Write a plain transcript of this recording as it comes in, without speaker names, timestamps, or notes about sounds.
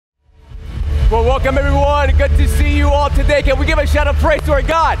Well, welcome everyone. Good to see you all today. Can we give a shout of praise to our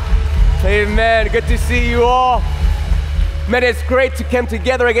God? Amen. Good to see you all. Man, it's great to come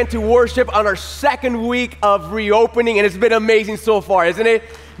together again to worship on our second week of reopening, and it's been amazing so far, isn't it?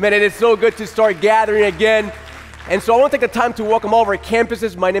 Man, it is so good to start gathering again. And so I want to take the time to welcome all of our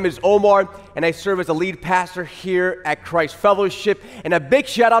campuses. My name is Omar, and I serve as a lead pastor here at Christ Fellowship. And a big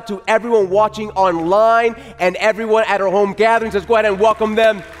shout out to everyone watching online and everyone at our home gatherings. Let's go ahead and welcome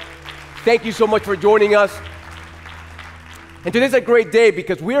them. Thank you so much for joining us. And today's a great day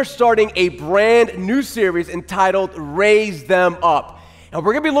because we are starting a brand new series entitled Raise Them Up. And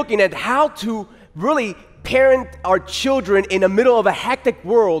we're going to be looking at how to really parent our children in the middle of a hectic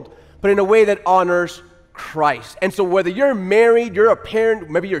world, but in a way that honors Christ. And so whether you're married, you're a parent,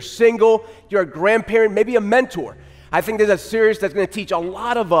 maybe you're single, you're a grandparent, maybe a mentor, I think there's a series that's going to teach a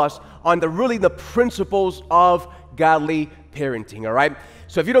lot of us on the principles of godly parenting, all right?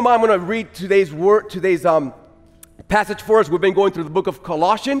 So if you don't mind, I'm going to read today's passage for us. We've been going through the book of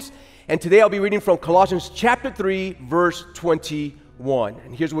Colossians, and today I'll be reading from Colossians chapter 3, verse 21.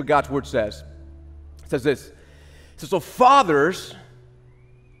 And here's what God's word says. It says this. It says, so fathers,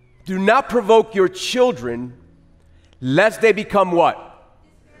 do not provoke your children, lest they become what?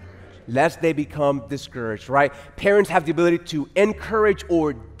 Lest they become discouraged, right? Parents have the ability to encourage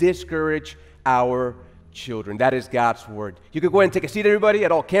or discourage our children. That is God's word. You can go ahead and take a seat, everybody,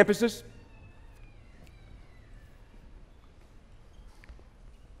 at all campuses.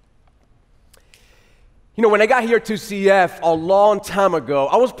 You know, when I got here to CF a long time ago,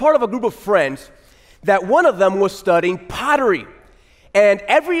 I was part of a group of friends that one of them was studying pottery. And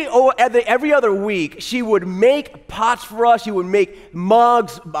every other week, she would make pots for us. She would make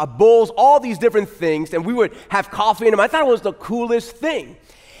mugs, bowls, all these different things, and we would have coffee in them. I thought it was the coolest thing.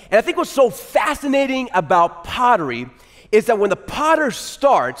 And I think what's so fascinating about pottery is that when the potter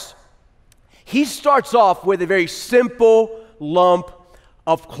starts, he starts off with a very simple lump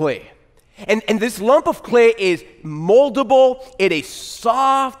of clay. And this lump of clay is moldable, it is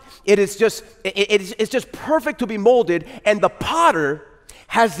soft, it's just perfect to be molded, and the potter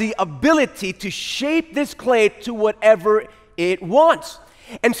has the ability to shape this clay to whatever it wants.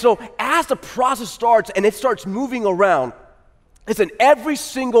 And so as the process starts and it starts moving around, listen, every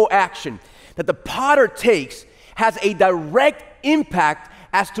single action that the potter takes has a direct impact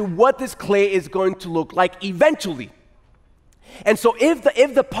as to what this clay is going to look like eventually. And so if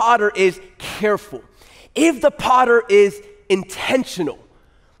the potter is careful, if the potter is intentional,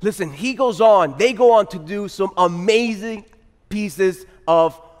 listen, they go on to do some amazing pieces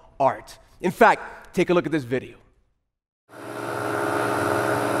of art. In fact, take a look at this video.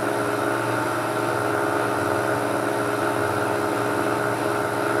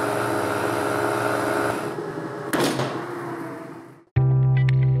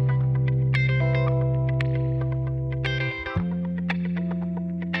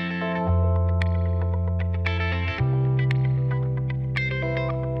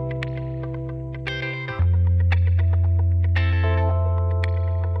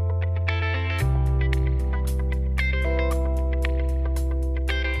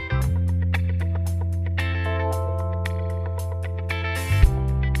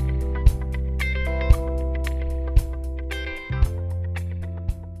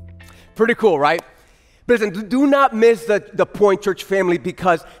 Pretty cool, right? But listen, do not miss the point, church family,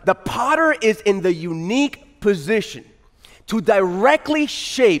 because the potter is in the unique position to directly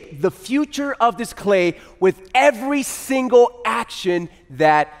shape the future of this clay with every single action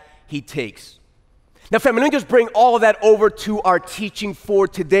that he takes. Now, family, let me just bring all of that over to our teaching for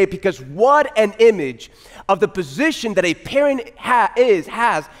today, because what an image of the position that a parent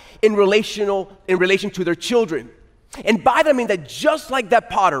has in relation to their children. And by that I mean that just like that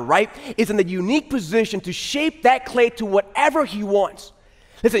potter, right, is in the unique position to shape that clay to whatever he wants.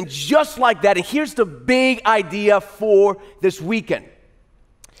 Listen, just like that, and here's the big idea for this weekend.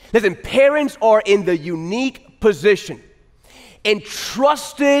 Listen, parents are in the unique position,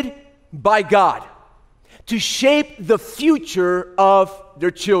 entrusted by God, to shape the future of their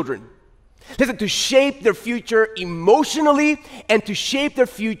children. Listen, to shape their future emotionally and to shape their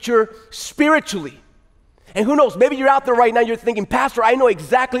future spiritually. And who knows, maybe you're out there right now, you're thinking, Pastor, I know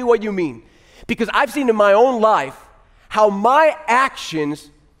exactly what you mean. Because I've seen in my own life how my actions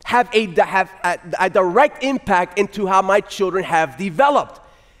have a direct impact into how my children have developed.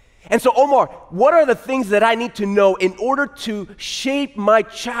 And so, Omar, what are the things that I need to know in order to shape my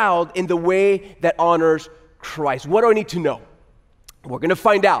child in the way that honors Christ? What do I need to know? We're going to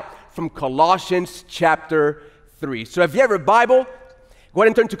find out from Colossians chapter 3. So if you have a Bible, go ahead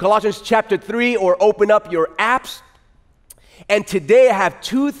and turn to Colossians chapter 3 or open up your apps. And today I have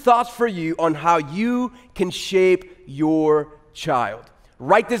two thoughts for you on how you can shape your child.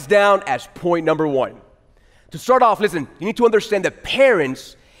 Write this down as point number one. To start off, listen, you need to understand that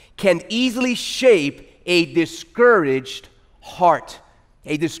parents can easily shape a discouraged heart.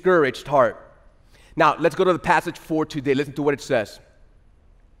 A discouraged heart. Now, let's go to the passage for today. Listen to what it says.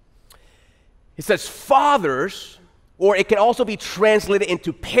 It says, fathers, or it can also be translated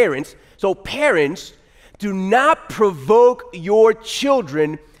into parents. So parents, do not provoke your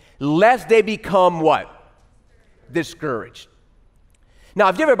children lest they become what? Discouraged. Now,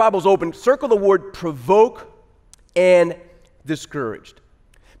 if you have your Bibles open, circle the word provoke and discouraged.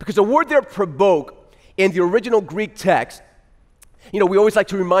 Because the word there, provoke, in the original Greek text, we always like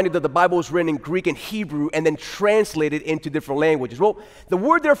to remind you that the Bible is written in Greek and Hebrew and then translated into different languages. Well, the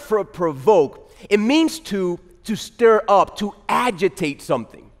word there for provoke, it means to stir up, to agitate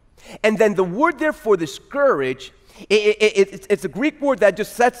something. And then the word there for discourage, it's a Greek word that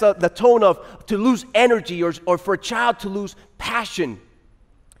just sets the tone of to lose energy or for a child to lose passion.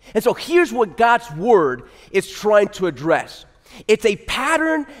 And so here's what God's word is trying to address. It's a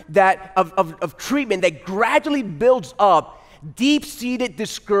pattern of treatment that gradually builds up deep-seated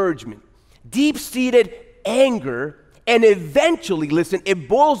discouragement, deep-seated anger, and eventually, listen, it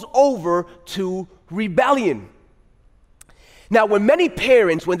boils over to rebellion. Now, when many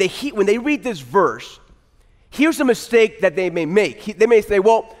parents, when they read this verse, here's a mistake that they may make. They may say,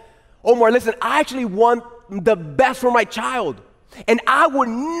 well, Omar, listen, I actually want the best for my child. And I would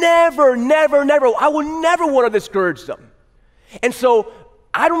never want to discourage them. And so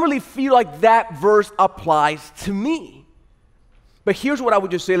I don't really feel like that verse applies to me. But here's what I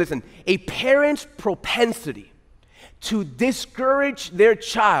would just say, listen, a parent's propensity to discourage their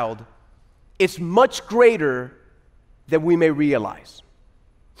child is much greater than we may realize.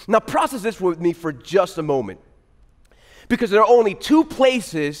 Now process this with me for just a moment. Because there are only two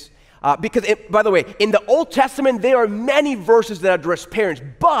places, by the way, in the Old Testament, there are many verses that address parents,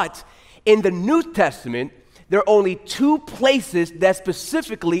 but in the New Testament, there are only two places that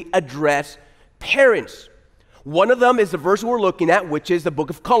specifically address parents. One of them is the verse we're looking at, which is the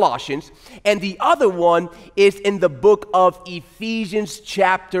book of Colossians, and the other one is in the book of Ephesians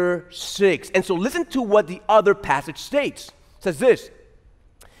chapter 6. And so listen to what the other passage states. It says this.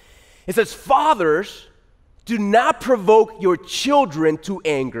 It says, fathers, do not provoke your children to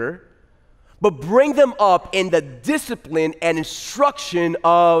anger, but bring them up in the discipline and instruction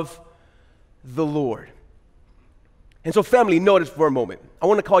of the Lord. And so family, notice for a moment. I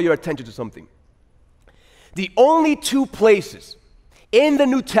want to call your attention to something. The only two places in the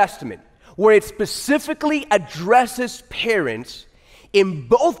New Testament where it specifically addresses parents, in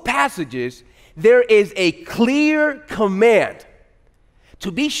both passages, there is a clear command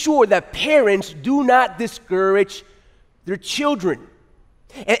to be sure that parents do not discourage their children.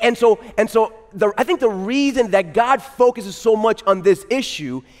 And so I think the reason that God focuses so much on this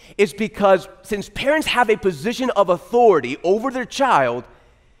issue is because since parents have a position of authority over their child,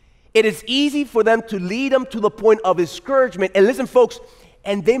 it is easy for them to lead them to the point of discouragement. And listen, folks,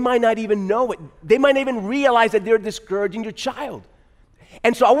 and they might not even know it. They might not even realize that they're discouraging your child.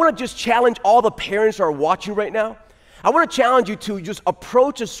 And so I want to just challenge all the parents who are watching right now. I want to challenge you to just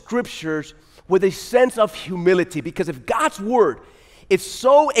approach the scriptures with a sense of humility, because if God's word is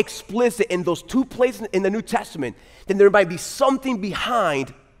so explicit in those two places in the New Testament, then there might be something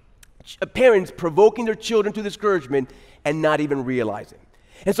behind parents provoking their children to discouragement and not even realizing.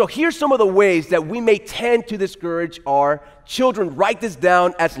 And so here's some of the ways that we may tend to discourage our children. Write this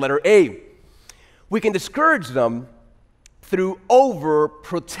down as letter A. We can discourage them through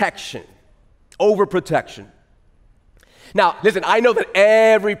overprotection. Overprotection. Now, listen, I know that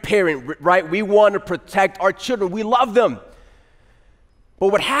every parent, right, we want to protect our children. We love them. But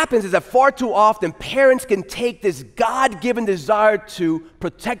what happens is that far too often, parents can take this God-given desire to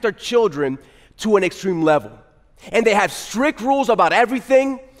protect their children to an extreme level. And they have strict rules about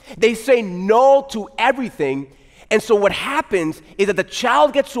everything. They say no to everything. And so what happens is that the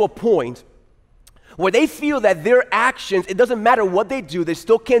child gets to a point where they feel that their actions, it doesn't matter what they do, they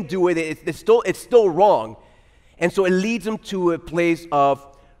still can't do it, it's still wrong. And so it leads them to a place of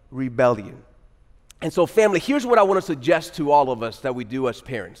rebellion. And so family, here's what I want to suggest to all of us that we do as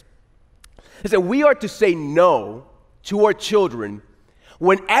parents. Is that we are to say no to our children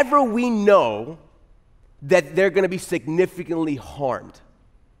whenever we know that they're going to be significantly harmed.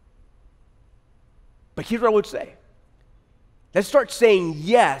 But here's what I would say. Let's start saying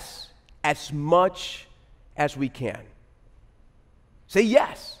yes as much as we can. Say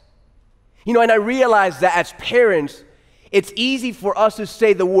yes. And I realize that as parents, it's easy for us to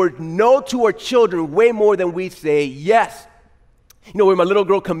say the word no to our children way more than we say yes. You know, with my little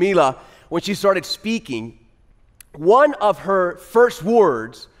girl Camila, when she started speaking, one of her first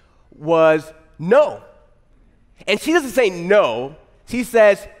words was no. And she doesn't say no, she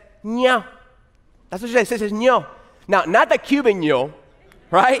says, no. That's what she says. She says, no. Now, not the Cuban no,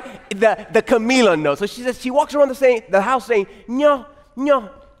 right? The Camila no. So she says, she walks around the house saying, no, no,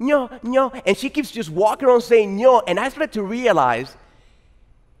 no, no. And she keeps just walking around saying no. And I started to realize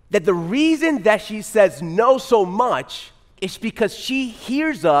that the reason that she says no so much is because she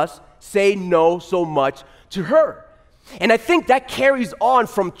hears us say no so much to her. And I think that carries on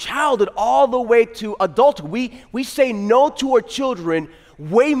from childhood all the way to adulthood. We say no to our children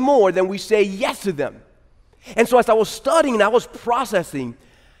way more than we say yes to them. And so as I was studying and I was processing,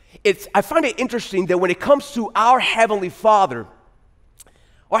 I find it interesting that when it comes to our Heavenly Father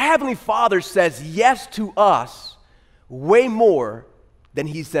says yes to us way more than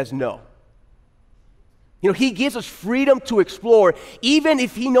He says no. You know, He gives us freedom to explore, even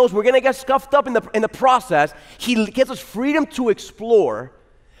if He knows we're going to get scuffed up in the process. He gives us freedom to explore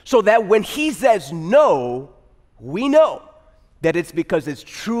so that when He says no, we know that it's because it's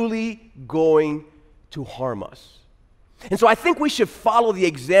truly going to harm us. And so I think we should follow the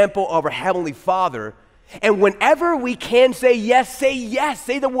example of our Heavenly Father. And whenever we can say yes,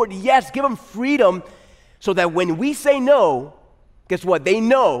 say the word yes, give Him freedom so that when we say no, guess what? They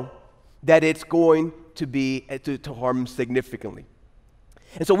know that it's going to be to harm them significantly.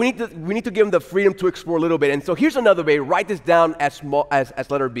 And so we need to give them the freedom to explore a little bit. And so here's another way. Write this down as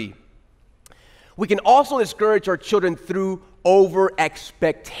letter B. We can also discourage our children through over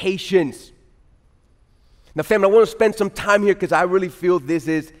expectations. Now, family, I want to spend some time here because I really feel this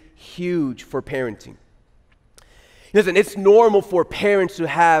is huge for parenting. Listen, it's normal for parents to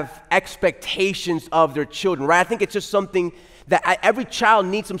have expectations of their children, right? I think it's just something that every child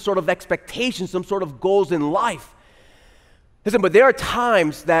needs some sort of expectation, some sort of goals in life. Listen, but there are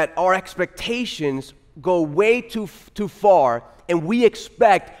times that our expectations go way too far and we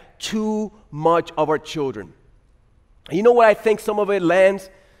expect too much of our children. And you know what I think some of it lands?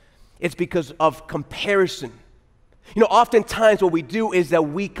 It's because of comparison. You know, oftentimes what we do is that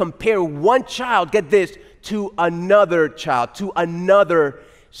we compare one child, get this, to another child, to another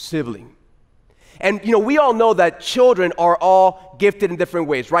sibling. And, you know, we all know that children are all gifted in different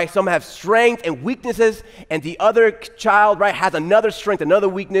ways, right? Some have strength and weaknesses, and the other child, right, has another strength, another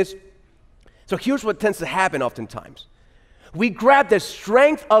weakness. So here's what tends to happen oftentimes. We grab the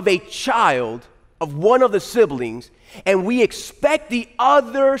strength of a child, of one of the siblings, and we expect the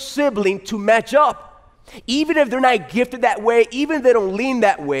other sibling to match up. Even if they're not gifted that way, even if they don't lean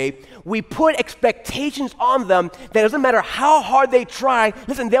that way, we put expectations on them that doesn't matter how hard they try,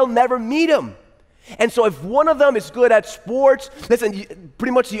 listen, they'll never meet them. And so if one of them is good at sports, listen,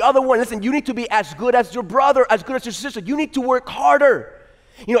 pretty much the other one, listen, you need to be as good as your brother, as good as your sister. You need to work harder.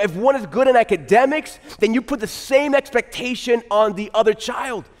 You know, if one is good in academics, then you put the same expectation on the other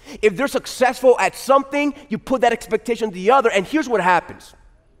child. If they're successful at something, you put that expectation on the other. And here's what happens.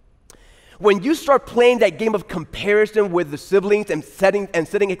 When you start playing that game of comparison with the siblings and setting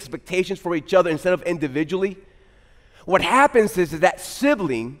expectations for each other instead of individually, what happens is that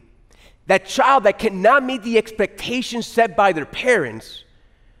sibling, that child that cannot meet the expectations set by their parents,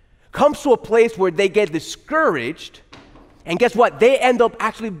 comes to a place where they get discouraged, and guess what? They end up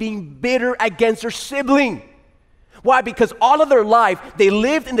actually being bitter against their sibling. Why? Because all of their life, they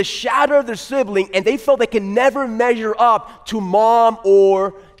lived in the shadow of their sibling, and they felt they can never measure up to mom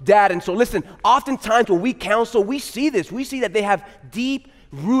or dad. And so listen, oftentimes when we counsel, we see this. We see that they have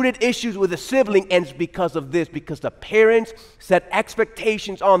deep-rooted issues with a sibling, and it's because of this, because the parents set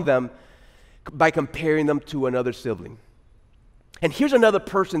expectations on them by comparing them to another sibling. And here's another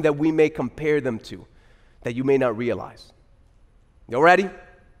person that we may compare them to that you may not realize. You ready?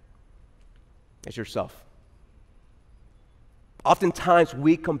 It's yourself. Oftentimes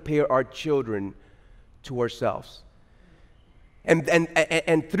we compare our children to ourselves.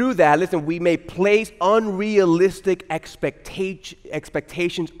 And through that, listen, we may place unrealistic expectations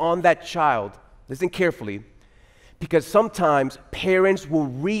on that child. Listen carefully, because sometimes parents will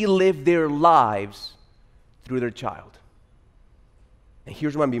relive their lives through their child. And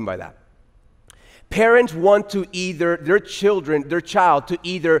here's what I mean by that. Parents want to their child to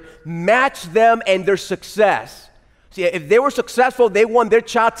either match them and their success. See, if they were successful, they want their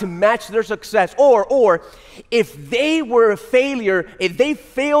child to match their success. Or if they were a failure, if they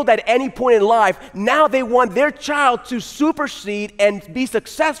failed at any point in life, now they want their child to supersede and be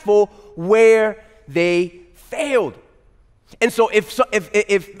successful where they failed. And so if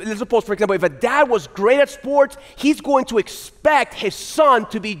let's suppose, for example, if a dad was great at sports, he's going to expect his son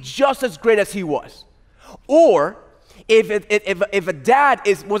to be just as great as he was. Or If a dad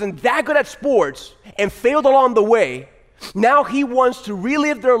wasn't that good at sports and failed along the way, now he wants to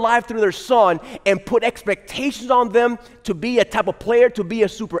relive their life through their son and put expectations on them to be a type of player, to be a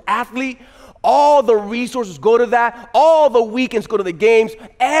super athlete. All the resources go to that. All the weekends go to the games.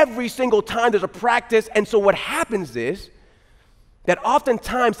 Every single time there's a practice. And so what happens is that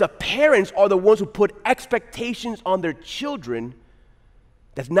oftentimes the parents are the ones who put expectations on their children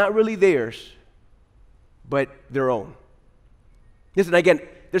that's not really theirs, but their own. Listen, again,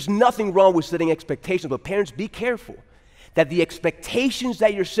 there's nothing wrong with setting expectations, but parents, be careful that the expectations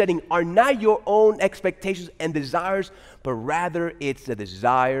that you're setting are not your own expectations and desires, but rather it's the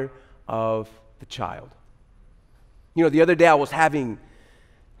desire of the child. You know, the other day I was having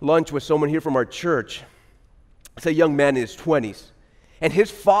lunch with someone here from our church. It's a young man in his 20s, and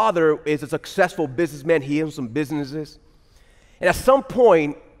his father is a successful businessman. He owns some businesses. And at some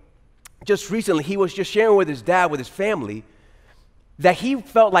point, just recently, he was just sharing with his dad, with his family, that he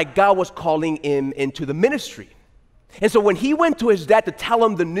felt like God was calling him into the ministry. And so when he went to his dad to tell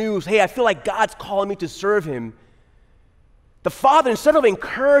him the news, hey, I feel like God's calling me to serve him, the father, instead of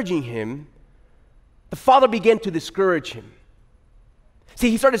encouraging him, the father began to discourage him. See,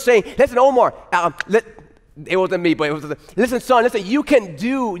 he started saying, listen, Omar, it wasn't me, but it was, listen, son, listen, you can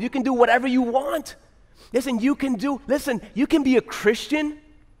do whatever you want. Listen, you can be a Christian,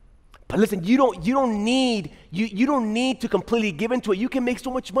 but listen, you don't need to completely give into it. You can make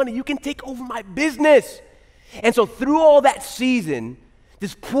so much money. You can take over my business. And so through all that season,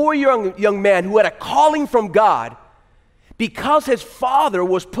 this poor young man who had a calling from God, because his father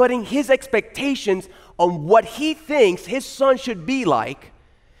was putting his expectations on what he thinks his son should be like,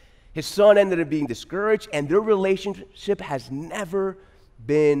 his son ended up being discouraged, and their relationship has never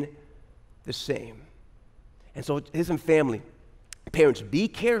been the same. And so, listen, family, parents, be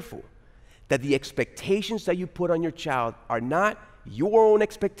careful that the expectations that you put on your child are not your own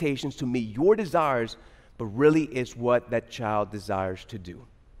expectations to meet your desires, but really is what that child desires to do.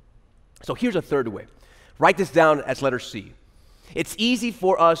 So here's a third way. Write this down as letter C. It's easy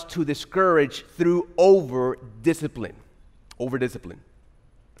for us to discourage through over-discipline. Over-discipline.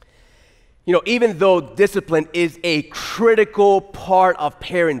 You know, even though discipline is a critical part of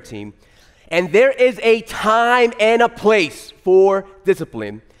parenting, and there is a time and a place for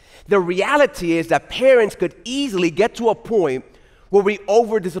discipline, the reality is that parents could easily get to a point where we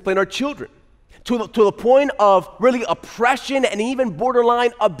over-discipline our children, to the point of really oppression and even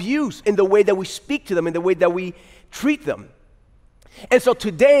borderline abuse in the way that we speak to them, in the way that we treat them. And so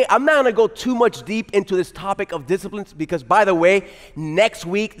today, I'm not going to go too much deep into this topic of disciplines because, by the way, next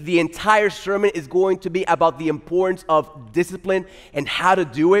week, the entire sermon is going to be about the importance of discipline and how to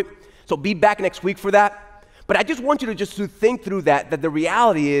do it. So be back next week for that. But I just want you to think through that the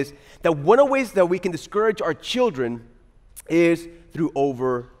reality is that one of the ways that we can discourage our children is through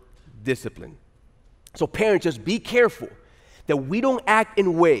over-discipline. So parents, just be careful that we don't act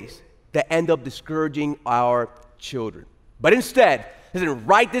in ways that end up discouraging our children. But instead, listen,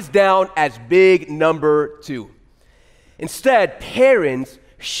 write this down as big number 2. Instead, parents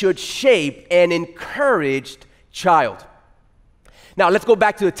should shape an encouraged child. Now, let's go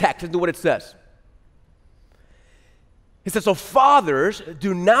back to the text. Let's do what it says. It says, so fathers,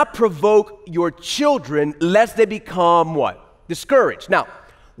 do not provoke your children lest they become what? Discouraged. Now,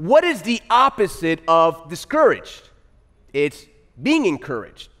 what is the opposite of discouraged? It's being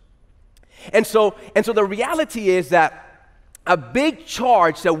encouraged. And so the reality is that a big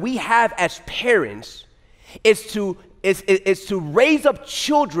charge that we have as parents is to raise up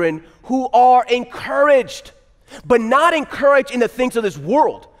children who are encouraged, but not encouraged in the things of this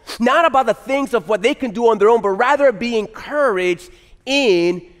world, not about the things of what they can do on their own, but rather be encouraged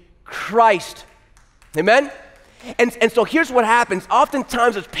in Christ. Amen? And so here's what happens.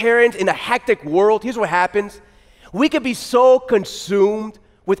 Oftentimes as parents in a hectic world, here's what happens. We could be so consumed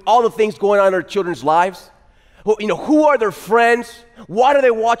with all the things going on in our children's lives. Who are their friends? What are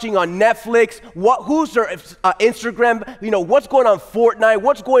they watching on Netflix? Who's their Instagram? What's going on Fortnite?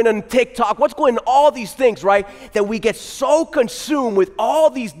 What's going on TikTok? What's going on all these things, right? That we get so consumed with all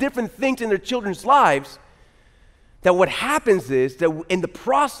these different things in their children's lives that what happens is that in the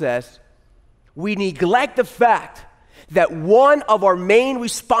process, we neglect the fact that one of our main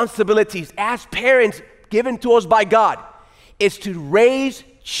responsibilities as parents given to us by God is to raise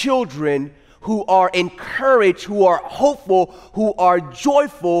children who are encouraged, who are hopeful, who are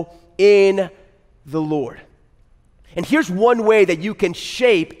joyful in the Lord. And here's one way that you can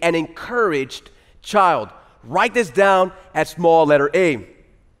shape an encouraged child. Write this down as small letter A.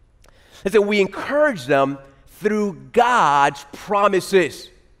 It's that we encourage them through God's promises.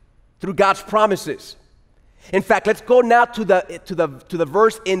 Through God's promises. In fact, let's go now to the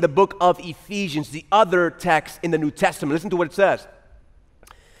verse in the book of Ephesians, the other text in the New Testament. Listen to what it says.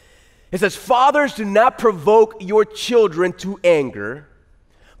 It says, "Fathers, do not provoke your children to anger,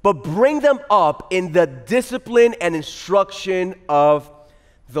 but bring them up in the discipline and instruction of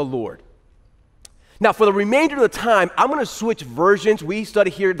the Lord." Now, for the remainder of the time, I'm going to switch versions. We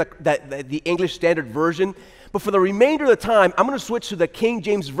study here the English Standard Version. But for the remainder of the time, I'm going to switch to the King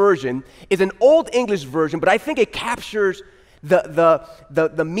James Version. It's an Old English version, but I think it captures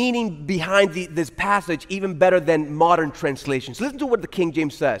the meaning behind this passage even better than modern translations. Listen to what the King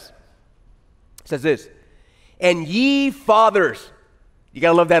James says. It says this, "And ye fathers," you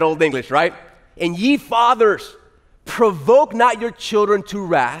got to love that Old English, right? "And ye fathers, provoke not your children to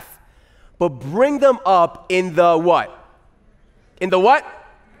wrath, but bring them up in the" what? In the what?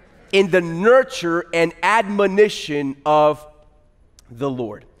 "In the nurture and admonition of the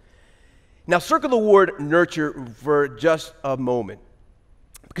Lord." Now, circle the word nurture for just a moment.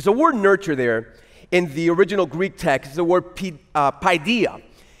 Because the word nurture there in the original Greek text is the word paideia.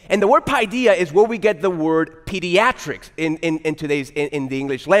 And the word paideia is where we get the word pediatrics in the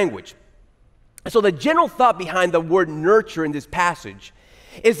English language. So the general thought behind the word nurture in this passage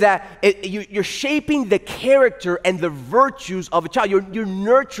is that you're shaping the character and the virtues of a child. You're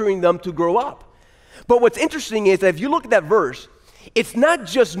nurturing them to grow up. But what's interesting is that if you look at that verse, it's not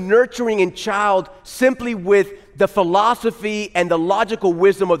just nurturing a child simply with the philosophy and the logical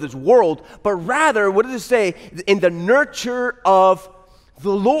wisdom of this world, but rather, what does it say? In the nurture of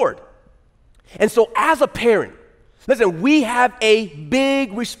the Lord. And so as a parent, listen, we have a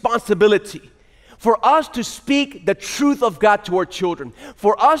big responsibility for us to speak the truth of God to our children,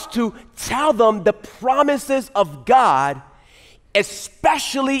 for us to tell them the promises of God,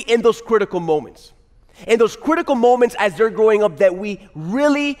 especially in those critical moments. In those critical moments as they're growing up, that we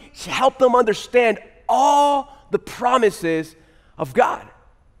really help them understand all the promises of God.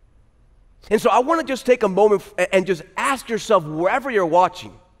 And so I want to just take a moment and just ask yourself, wherever you're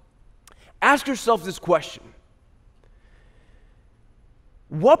watching, ask yourself this question.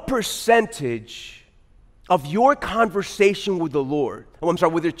 What percentage of your conversation with the Lord,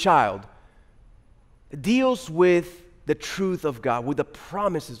 with your child, deals with the truth of God, with the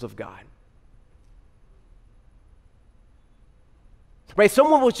promises of God? Right?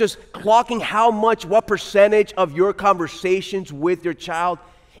 Someone was just clocking what percentage of your conversations with your child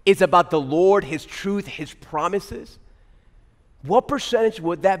is about the Lord, His truth, His promises. What percentage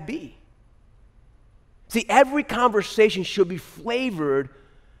would that be? See, every conversation should be flavored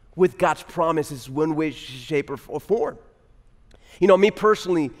with God's promises, one way, shape, or form. You know, me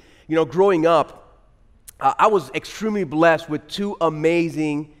personally, growing up, I was extremely blessed with two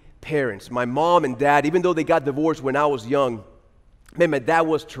amazing parents. My mom and dad, even though they got divorced when I was young, man, my dad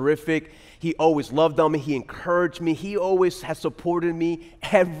was terrific. He always loved on me. He encouraged me. He always has supported me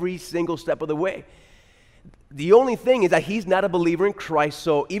every single step of the way. The only thing is that he's not a believer in Christ,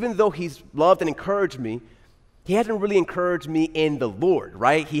 so even though he's loved and encouraged me, he hasn't really encouraged me in the Lord,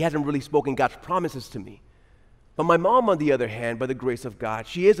 right? He hasn't really spoken God's promises to me. But my mom, on the other hand, by the grace of God,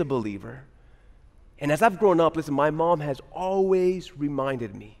 she is a believer. And as I've grown up, listen, my mom has always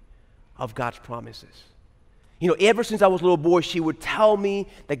reminded me of God's promises. Ever since I was a little boy, she would tell me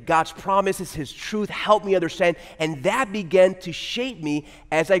that God's promises, His truth, helped me understand, and that began to shape me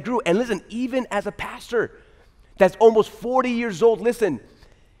as I grew. And listen, even as a pastor that's almost 40 years old, listen,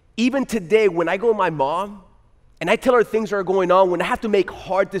 even today when I go to my mom and I tell her things are going on, when I have to make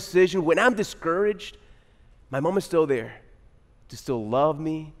hard decisions, when I'm discouraged, my mom is still there to still love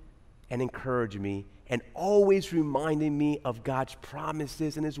me and encourage me and always reminding me of God's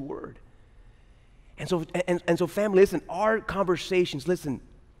promises and His word. And so family, listen, our conversations, listen,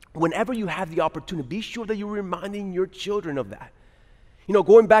 whenever you have the opportunity, be sure that you're reminding your children of that.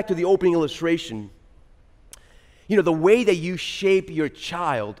 Going back to the opening illustration, the way that you shape your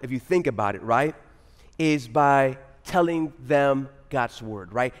child, if you think about it, right, is by telling them God's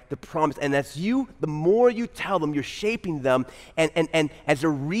word, right? The promise. And the more you tell them, you're shaping them. And as they're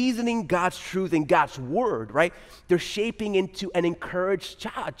reasoning God's truth and God's word, right, they're shaping into an encouraged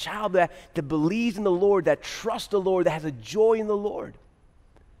child, a child that believes in the Lord, that trusts the Lord, that has a joy in the Lord.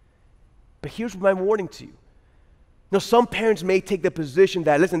 But here's my warning to you. Some parents may take the position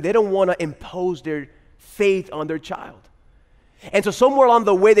that, listen, they don't want to impose their faith on their child. And so somewhere along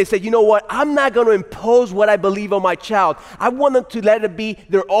the way, they said, you know what, I'm not going to impose what I believe on my child. I want them to let it be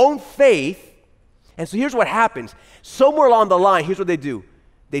their own faith. And so here's what happens. Somewhere along the line, here's what they do.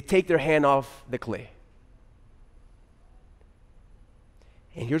 They take their hand off the clay.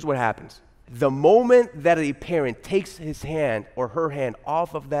 And here's what happens. The moment that a parent takes his hand or her hand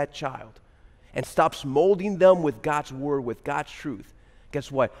off of that child and stops molding them with God's word, with God's truth,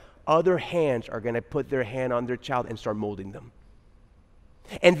 guess what? Other hands are going to put their hand on their child and start molding them.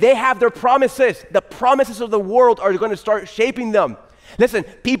 And they have their promises. The promises of the world are going to start shaping them. Listen,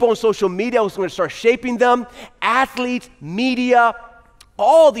 people on social media are going to start shaping them. Athletes, media,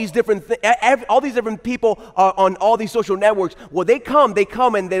 all these different people on all these social networks. Well, they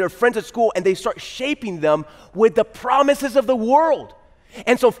come and they're friends at school and they start shaping them with the promises of the world.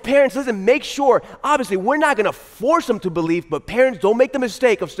 And so parents, listen, make sure, obviously, we're not going to force them to believe, but parents, don't make the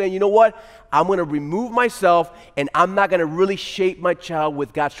mistake of saying, you know what, I'm going to remove myself and I'm not going to really shape my child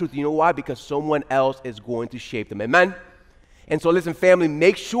with God's truth. You know why? Because someone else is going to shape them. Amen? And so listen, family,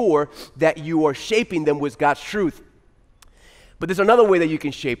 make sure that you are shaping them with God's truth. But there's another way that you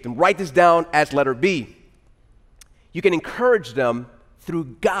can shape them. Write this down as letter B. You can encourage them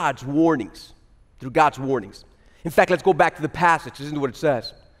through God's warnings. Through God's warnings. In fact, let's go back to the passage. Listen to what it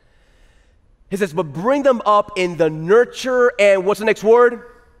says. It says, but bring them up in the nurture and what's the next word?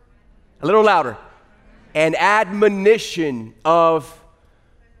 A little louder. And admonition of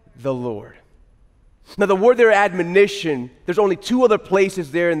the Lord. Now, the word there, admonition, there's only two other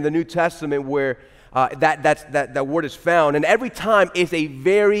places there in the New Testament where that word is found. And every time it's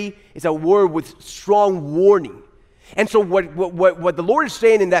a word with strong warning. And so what the Lord is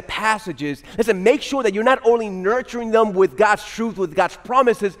saying in that passage is, listen, make sure that you're not only nurturing them with God's truth, with God's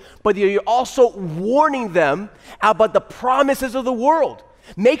promises, but you're also warning them about the promises of the world.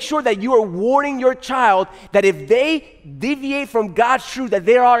 Make sure that you are warning your child that if they deviate from God's truth, that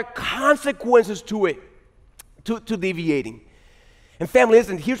there are consequences to it, to deviating. And family,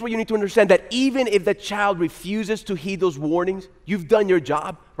 listen, here's what you need to understand, that even if the child refuses to heed those warnings, you've done your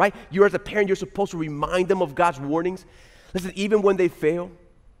job, right? You as a parent, you're supposed to remind them of God's warnings. Listen, even when they fail,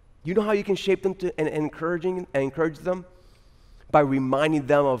 you know how you can shape them and encourage them? By reminding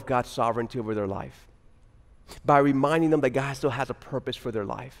them of God's sovereignty over their life. By reminding them that God still has a purpose for their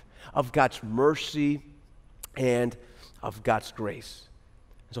life, of God's mercy and of God's grace.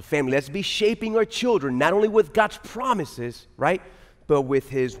 So family, let's be shaping our children, not only with God's promises, right? But with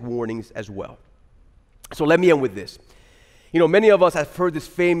his warnings as well. So let me end with this. You know, many of us have heard this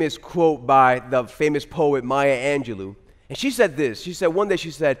famous quote by the famous poet Maya Angelou. And she said this. One day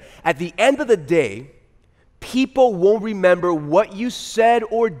she said, at the end of the day, people won't remember what you said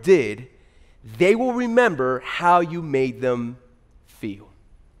or did. They will remember how you made them feel.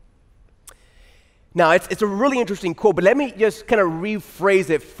 Now, it's a really interesting quote, but let me just kind of rephrase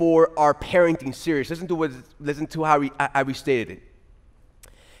it for our parenting series. Listen to how I restated it.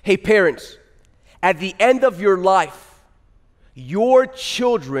 Hey, parents, at the end of your life, your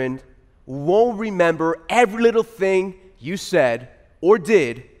children won't remember every little thing you said or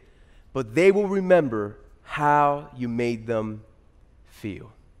did, but they will remember how you made them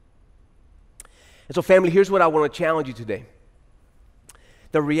feel. And so, family, here's what I want to challenge you today.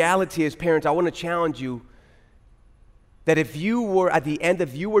 The reality is, parents, I want to challenge you that if you were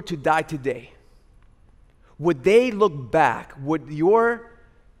to die today, would they look back, would your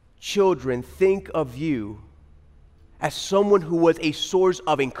children think of you as someone who was a source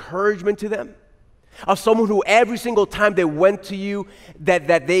of encouragement to them? Of someone who every single time they went to you,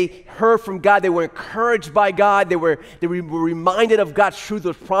 that they heard from God, they were encouraged by God, they were reminded of God's truth,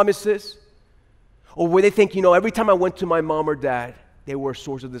 those promises? Or would they think, you know, every time I went to my mom or dad, they were a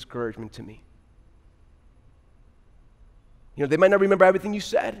source of discouragement to me? You know, they might not remember everything you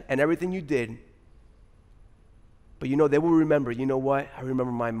said and everything you did, but you know, they will remember, you know what? I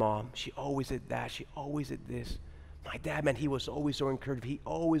remember my mom. She always did that. She always did this. My dad, man, he was always so encouraging. He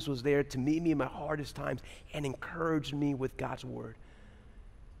always was there to meet me in my hardest times and encouraged me with God's word.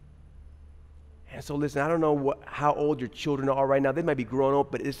 And so listen, I don't know how old your children are right now. They might be grown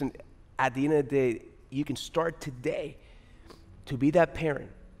up, but listen, at the end of the day, you can start today to be that parent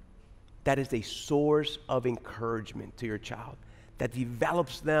that is a source of encouragement to your child, that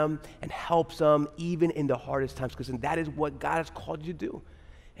develops them and helps them even in the hardest times, because that is what God has called you to do,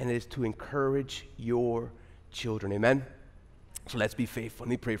 and it is to encourage your children. Amen? So let's be faithful.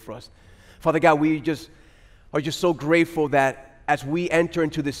 Let me pray for us. Father God, we are just so grateful that as we enter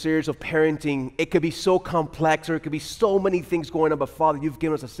into this series of parenting, it could be so complex or it could be so many things going on, but Father, you've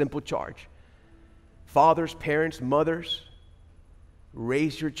given us a simple charge. Fathers, parents, mothers,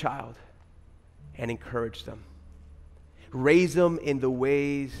 raise your child and encourage them. Raise them in the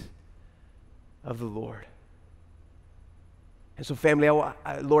ways of the Lord. And so family,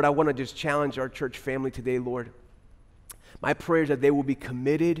 Lord, I want to just challenge our church family today, Lord. My prayer is that they will be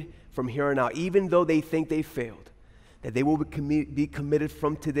committed from here on out, even though they think they failed, that they will be committed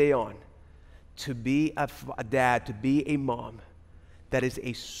from today on to be a dad, to be a mom, that is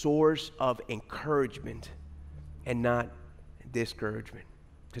a source of encouragement and not discouragement,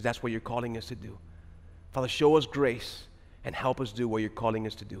 because that's what you're calling us to do. Father, show us grace and help us do what you're calling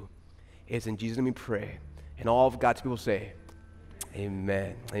us to do. It's in Jesus' name we pray. And all of God's people say,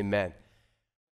 amen, amen.